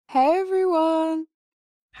Hey everyone!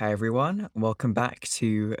 Hi everyone, welcome back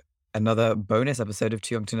to another bonus episode of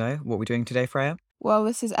Too Young to Know. What are we doing today, Freya? Well,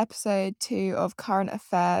 this is episode 2 of Current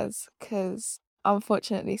Affairs because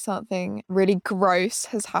unfortunately something really gross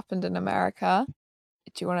has happened in America.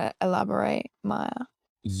 Do you want to elaborate, Maya?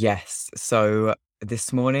 Yes, so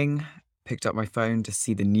this morning picked up my phone to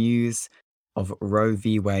see the news of Roe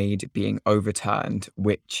v. Wade being overturned,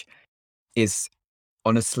 which is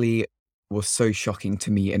honestly was so shocking to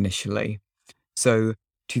me initially. So,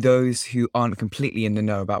 to those who aren't completely in the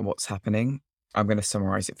know about what's happening, I'm going to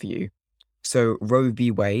summarize it for you. So Roe v.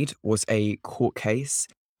 Wade was a court case,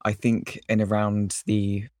 I think in around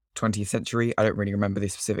the 20th century. I don't really remember the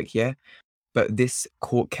specific year, but this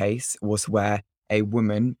court case was where a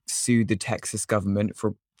woman sued the Texas government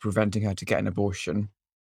for preventing her to get an abortion.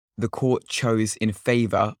 The court chose in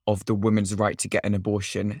favor of the woman's right to get an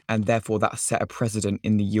abortion, and therefore that set a precedent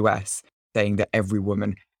in the US saying that every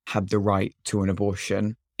woman had the right to an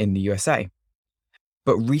abortion in the USA.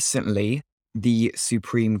 But recently, the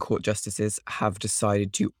Supreme Court justices have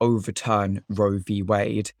decided to overturn Roe v.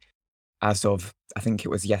 Wade as of, I think it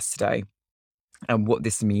was yesterday. And what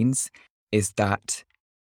this means is that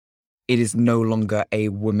it is no longer a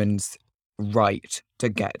woman's right to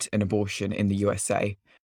get an abortion in the USA.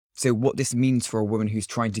 So, what this means for a woman who's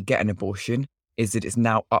trying to get an abortion is that it's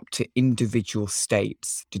now up to individual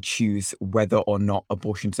states to choose whether or not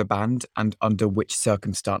abortions are banned and under which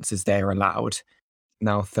circumstances they're allowed.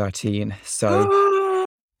 Now 13. So,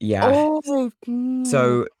 yeah. Oh,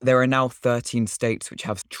 So there are now 13 states which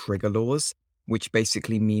have trigger laws, which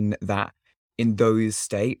basically mean that in those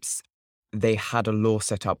states, they had a law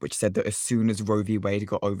set up which said that as soon as Roe v. Wade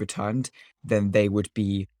got overturned, then they would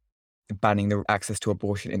be banning the access to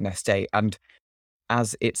abortion in their state. And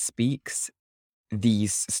as it speaks,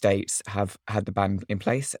 these states have had the ban in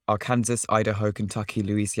place: Arkansas, Idaho, Kentucky,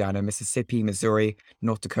 Louisiana, Mississippi, Missouri,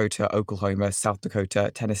 North Dakota, Oklahoma, South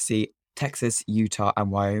Dakota, Tennessee, Texas, Utah,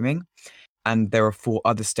 and Wyoming. And there are four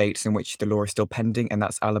other states in which the law is still pending, and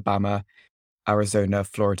that's Alabama, Arizona,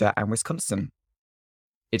 Florida, and Wisconsin.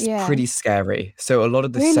 It's yeah, pretty scary. So a lot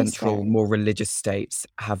of the really central, scary. more religious states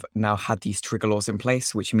have now had these trigger laws in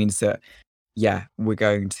place, which means that, yeah, we're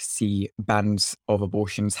going to see bans of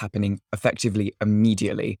abortions happening effectively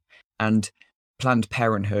immediately. And Planned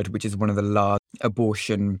Parenthood, which is one of the large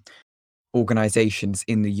abortion organizations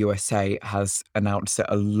in the USA, has announced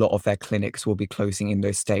that a lot of their clinics will be closing in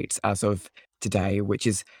those states as of today, which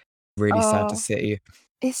is really sad to Oh, see.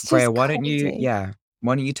 it's Freya, just crazy.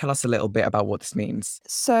 why don't you tell us a little bit about what this means?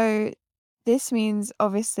 So, this means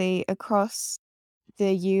obviously across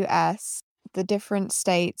the US, the different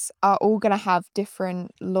states are all going to have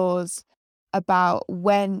different laws about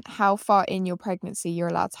how far in your pregnancy you're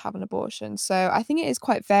allowed to have an abortion. So I think it is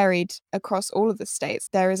quite varied across all of the states.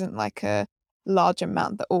 There isn't like a large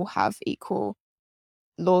amount that all have equal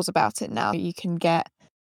laws about it now. You can get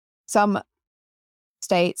some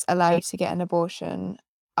states allow you to get an abortion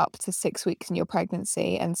up to 6 weeks in your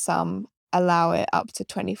pregnancy, and some allow it up to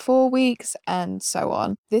 24 weeks, and so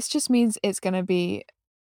on. This just means it's going to be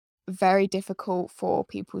very difficult for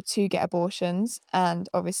people to get abortions, and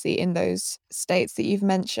obviously in those states that you've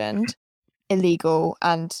mentioned, illegal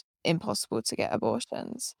and impossible to get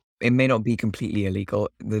abortions. It may not be completely illegal.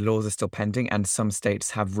 The laws are still pending, and some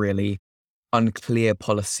states have really unclear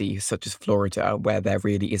policy, such as Florida, where there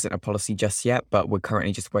really isn't a policy just yet, but we're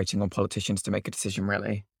currently just waiting on politicians to make a decision,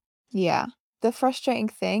 really. Yeah. The frustrating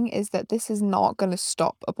thing is that this is not going to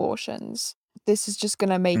stop abortions. This is just going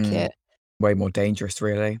to make Mm, it way more dangerous,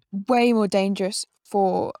 really. way more dangerous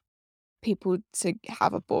for people to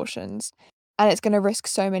have abortions, and it's going to risk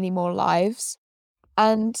so many more lives.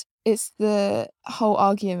 And it's the whole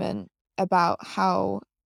argument about how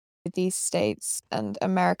these states and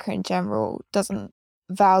America in general doesn't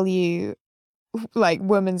value like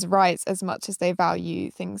women's rights as much as they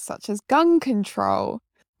value things such as gun control,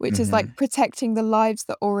 which is like Hmm. protecting the lives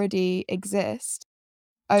that already exist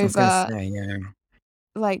I was going to over, say, yeah.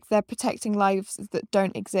 like, they're protecting lives that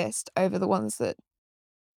don't exist over the ones that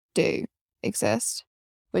do exist,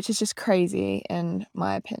 which is just crazy in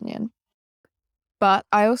my opinion. But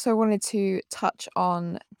I also wanted to touch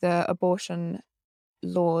on the abortion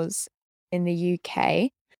laws in the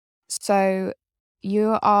UK. So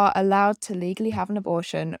you are allowed to legally have an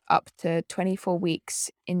abortion up to 24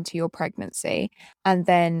 weeks into your pregnancy, and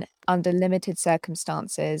then under limited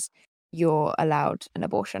circumstances, you're allowed an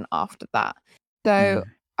abortion after that. So Mm.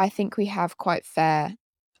 I think we have quite fair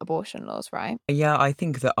abortion laws, right? Yeah, I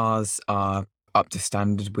think that ours are up to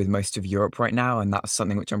standard with most of Europe right now, and that's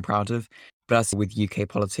something which I'm proud of. But as with UK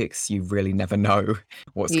politics, you really never know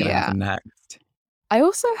what's going to Yeah. happen next. I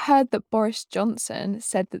also heard that Boris Johnson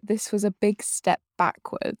said that this was a big step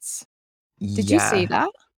backwards. Did you see Yeah, that?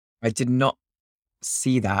 I did not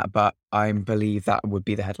see that, but I believe that would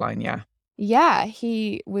be the headline, yeah. Yeah,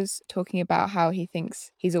 he was talking about how he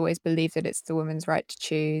thinks he's always believed that it's the woman's right to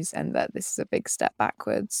choose and that this is a big step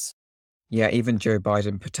backwards. Yeah, even Joe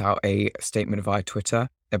Biden put out a statement via Twitter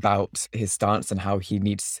about his stance and how he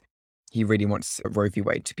really wants Roe v.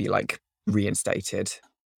 Wade to be like reinstated.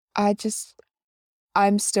 I just,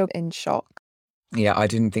 I'm still in shock. Yeah, I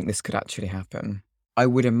didn't think this could actually happen. I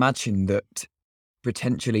would imagine that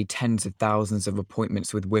potentially tens of thousands of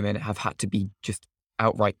appointments with women have had to be just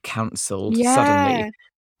outright cancelled suddenly Yeah,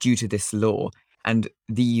 due to this law. And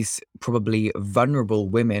these probably vulnerable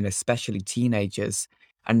women, especially teenagers,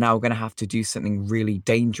 are now going to have to do something really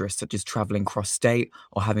dangerous, such as traveling cross state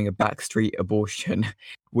or having a backstreet abortion,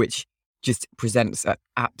 which just presents an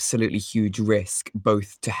absolutely huge risk,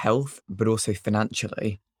 both to health, but also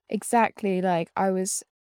financially. exactly. Like I was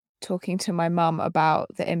talking to my mum about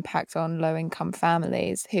the impact on low income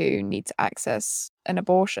families who need to access an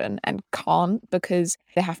abortion and can't because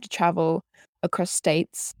they have to travel across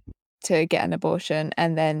states to get an abortion.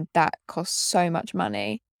 And then that costs so much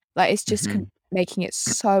money. Like it's just Mhm. making it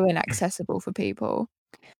so inaccessible for people.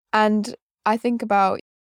 And I think about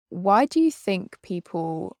why do you think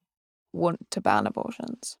people want to ban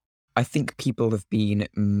abortions? I think people have been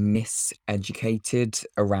miseducated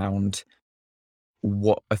around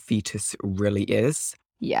what a fetus really is.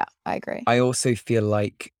 Yeah, I agree. I also feel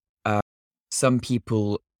like some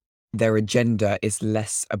people, their agenda is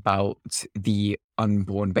less about the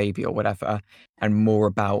unborn baby or whatever, and more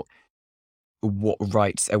about what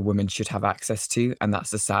rights a woman should have access to. And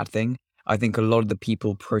that's the sad thing. I think a lot of the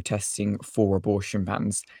people protesting for abortion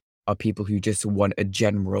bans are people who just want a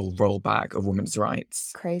general rollback of women's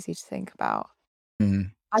rights. Crazy to think about.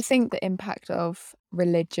 Mm. I think the impact of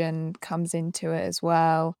religion comes into it as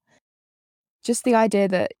well. Just the idea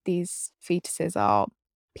that these fetuses are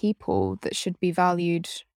people that should be valued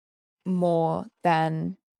more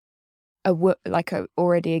than like a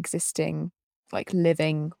already existing, like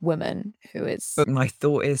living woman who is But my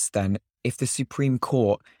thought is then, if the Supreme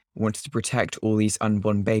Court wants to protect all these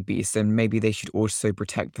unborn babies, then maybe they should also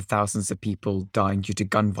protect the thousands of people dying due to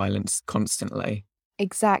gun violence constantly.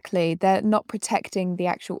 exactly, they're not protecting the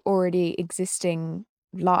actual already existing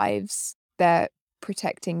lives. They're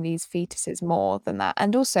protecting these fetuses more than that.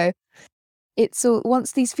 And also, it's all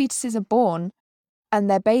once these fetuses are born, and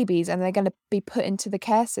they're babies and they're gonna be put into the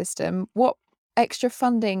care system, what extra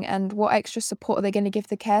funding and what extra support are they gonna give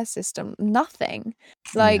the care system? Nothing.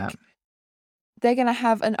 Yeah. Like, they're gonna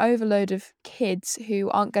have an overload of kids who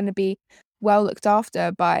aren't gonna be well looked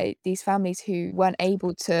after by these families who weren't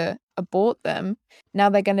able to abort them. Now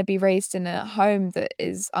they're gonna be raised in a home that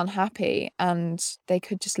is unhappy, and they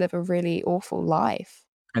could just live a really awful life.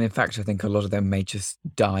 And in fact, I think a lot of them may just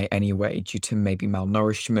die anyway due to maybe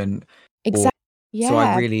malnourishment or Exactly. so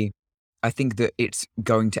Yeah. I think that it's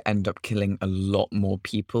going to end up killing a lot more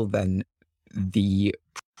people than the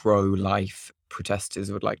pro-life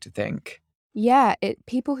protesters would like to think. Yeah,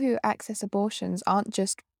 people who access abortions aren't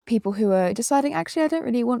just people who are deciding, actually, I don't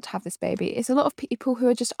really want to have this baby. It's a lot of people who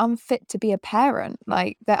are just unfit to be a parent.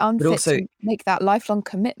 Like they're But unfit also to make that lifelong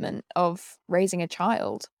commitment of raising a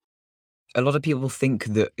child. a lot of people think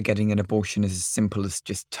that getting an abortion is as simple as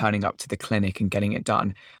just turning up to the clinic and getting it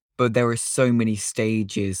done. But there are so many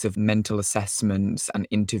stages of mental assessments and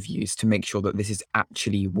interviews to make sure that this is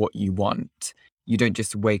actually what you want. You don't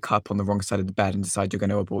just wake up on the wrong side of the bed and decide you're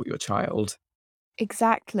going to abort your child.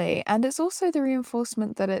 Exactly. And it's also the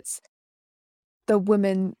reinforcement that it's the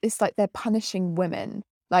women, it's like they're punishing women.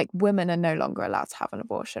 Like women are no longer allowed to have an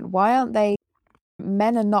abortion. Why aren't they?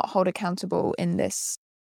 Men are not held accountable in this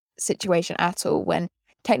situation at all when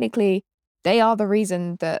technically they are the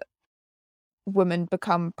reason that women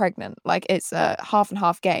become pregnant. Like it's a half and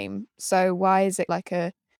half game. So why is it like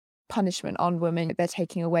a punishment on women? They're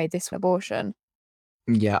taking away this abortion.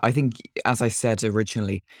 Yeah, I think, as I said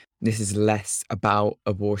originally, this is less about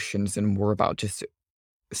abortions and more about just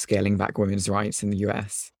scaling back women's rights in the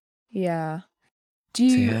US. Yeah. Do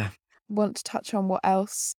So, you yeah, want to touch on what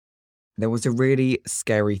else? there was a really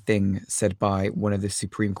scary thing said by one of the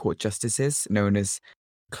Supreme Court justices known as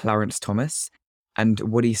Clarence Thomas. And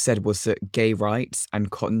what he said was that gay rights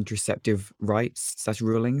and contraceptive rights such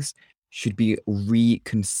rulings should be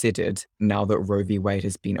reconsidered now that Roe v. Wade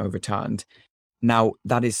has been overturned. Now,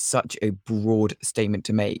 that is such a broad statement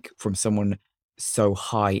to make from someone so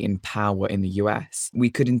high in power in the US. We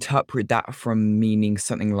could interpret that from meaning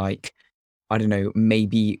something like, I don't know,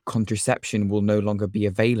 maybe contraception will no longer be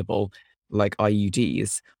available, like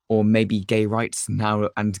IUDs, or maybe gay rights now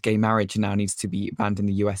and gay marriage now needs to be banned in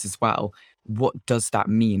the US as well. What does that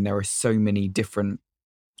mean? There are so many different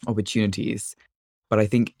opportunities. But I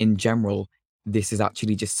think in general, this is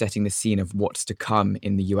actually just setting the scene of what's to come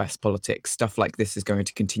in the US politics. Stuff like this is going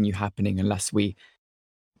to continue happening unless we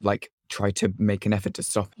like try to make an effort to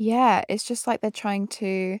stop. Yeah, it's just like they're trying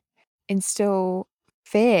to instill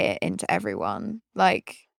fear into everyone.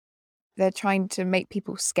 Like they're trying to make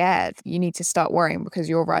people scared. You need to start worrying because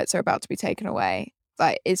your rights are about to be taken away.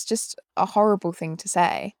 Like it's just a horrible thing to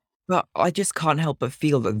say. But I just can't help but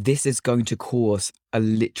feel that this is going to cause a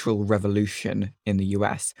literal revolution in the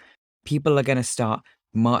US. People are going to start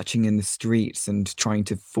marching in the streets and trying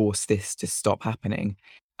to force this to stop happening.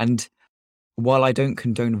 And while I don't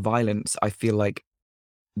condone violence, I feel like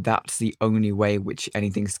that's the only way which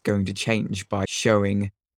anything's going to change, by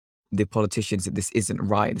showing the politicians that this isn't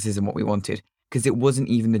right, this isn't what we wanted. Because it wasn't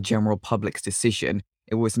even the general public's decision.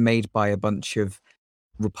 It was made by a bunch of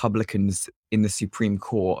Republicans in the Supreme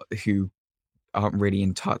Court who aren't really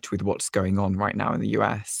in touch with what's going on right now in the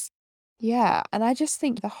US. Yeah, and I just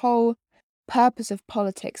think the whole purpose of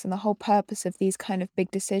politics and the whole purpose of these kind of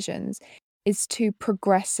big decisions is to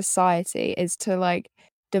progress society, is to like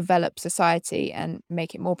develop society and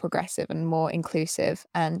make it more progressive and more inclusive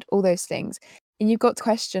and all those things. And you've got to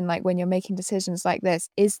question, like, when you're making decisions like this,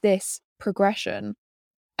 is this progression?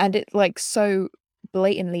 And it like so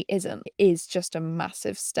blatantly isn't. It is just a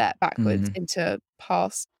massive step backwards Mhm. into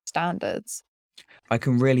past standards. I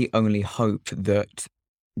can really only hope that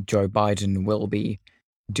Joe Biden will be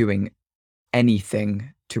doing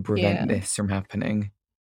anything to Yeah. prevent this from happening.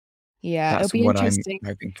 Yeah, it'll That's be what I'm interesting.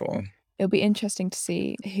 hoping for. It'll be interesting to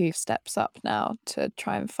see who steps up now to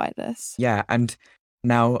try and fight this. Yeah, and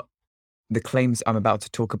now the claims I'm about to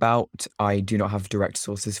talk about, I do not have direct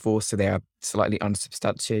sources for, so they are slightly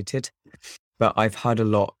unsubstantiated. But I've heard a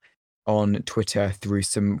lot on Twitter through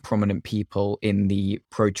some prominent people in the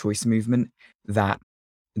pro choice movement that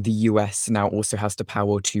the US now also has the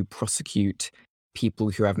power to prosecute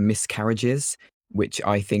people who have miscarriages, which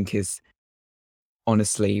I think is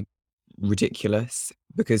honestly ridiculous,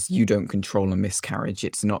 because you don't control a miscarriage.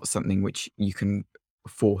 It's not something which you can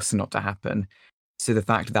force not to happen. So the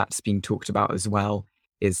fact that's being talked about as well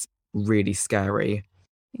is really scary.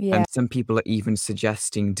 Yeah, And some people are even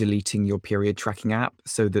suggesting deleting your period tracking app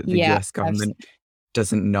so that the yeah, US government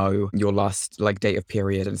doesn't know your last like date of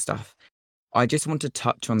period and stuff. I just want to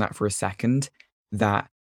touch on that for a second, that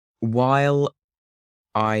while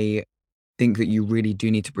I think that you really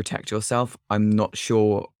do need to protect yourself, I'm not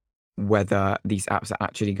sure whether these apps are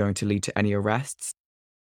actually going to lead to any arrests.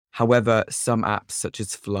 However, some apps such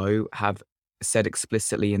as Flow have said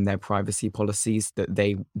explicitly in their privacy policies that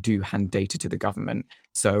they do hand data to the government.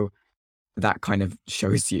 So that kind of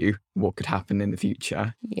shows you what could happen in the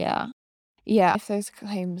future. yeah, yeah. If those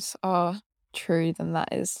claims are true, then that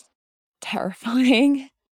is terrifying.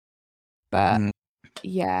 But Mm,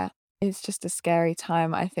 yeah, it's just a scary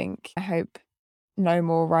time, I think. I hope no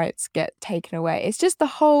more rights get taken away. It's just the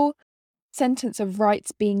whole sentence of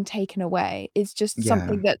rights being taken away is just yeah.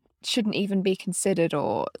 something that shouldn't even be considered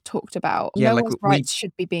or talked about. Yeah, No like one's we rights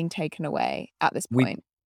should be being taken away at this we point.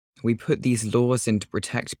 we put these laws in to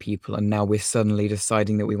protect people, and now we're suddenly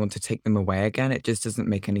deciding that we want to take them away again. It just doesn't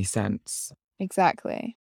make any sense.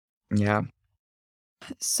 Exactly. Yeah.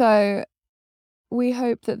 So we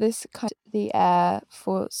hope that this kind of the air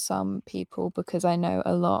for some people, because I know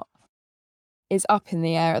a lot is up in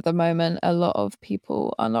the air at the moment. A lot of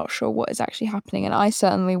people are not sure what is actually happening, and I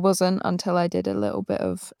certainly wasn't until I did a little bit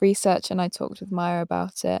of research and I talked with Maya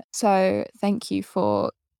about it. So thank you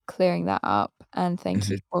for clearing that up, and thank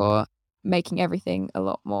you Mhm. for making everything a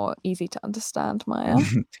lot more easy to understand, Maya.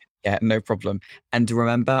 Yeah, no problem. And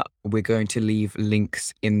remember, we're going to leave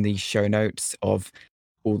links in the show notes of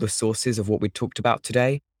all the sources of what we talked about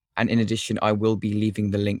today. And in addition, I will be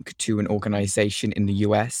leaving the link to an organization in the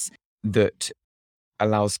US that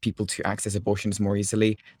allows people to access abortions more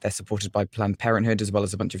easily. They're supported by Planned Parenthood as well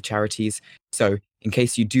as a bunch of charities. So, in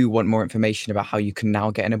case you do want more information about how you can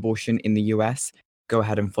now get an abortion in the US, go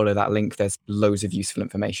ahead and follow that link. There's loads of useful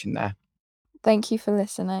information there. Thank you for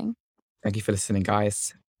listening. Thank you for listening,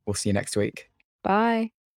 guys. We'll see you next week.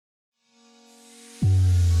 Bye.